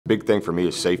Big thing for me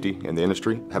is safety in the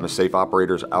industry, having safe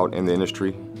operators out in the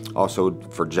industry. Also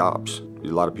for jobs. A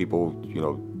lot of people,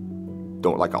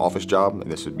 don't like an office job, and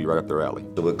this would be right up their alley.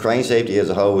 So with crane safety as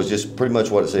a whole is just pretty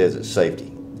much what it says, it's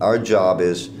safety. Our job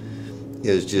is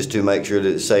just to make sure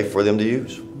that it's safe for them to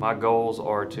use. My goals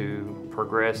are to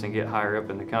progress and get higher up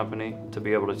in the company, to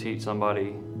be able to teach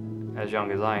somebody as young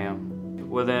as I am.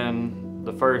 Within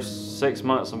the first 6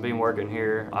 months of being working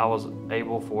here, I was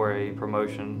able for a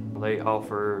promotion. They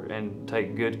offer and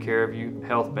take good care of you,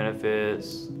 health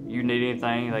benefits. You need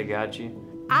anything, they got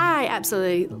you. I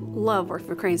absolutely love working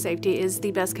for Crane Safety. It is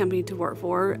the best company to work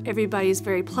for. Everybody's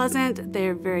very pleasant,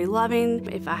 they're very loving.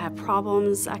 If I have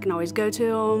problems, I can always go to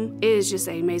them. It is just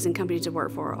an amazing company to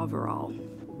work for overall.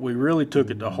 We really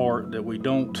took it to heart that we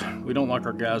don't like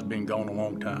our guys being gone a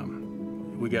long time.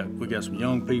 We got some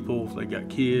young people, they got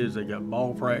kids, they got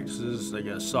ball practices, they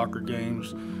got soccer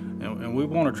games, and we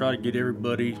want to try to get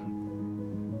everybody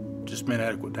to spend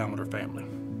adequate time with their family.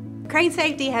 Crane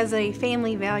Safety has a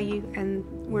family value, and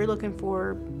we're looking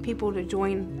for people to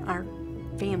join our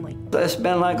family. It's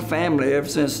been like a family ever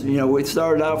since, we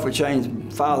started off with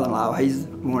Shane's father-in-law. He's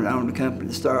the one that owned the company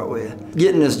to start with.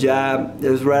 Getting this job, it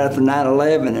was right after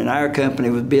 9/11, and our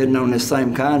company was bidding on this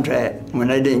same contract. When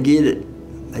they didn't get it,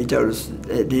 they told us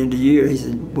at the end of the year, he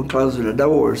said, we're closing the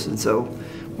doors. And so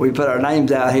we put our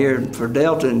names out here for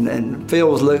Delta, and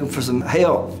Phil was looking for some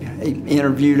help. He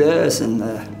interviewed us, and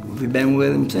we've been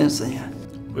with him since then.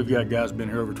 We've got guys been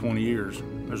here over 20 years.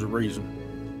 There's a reason.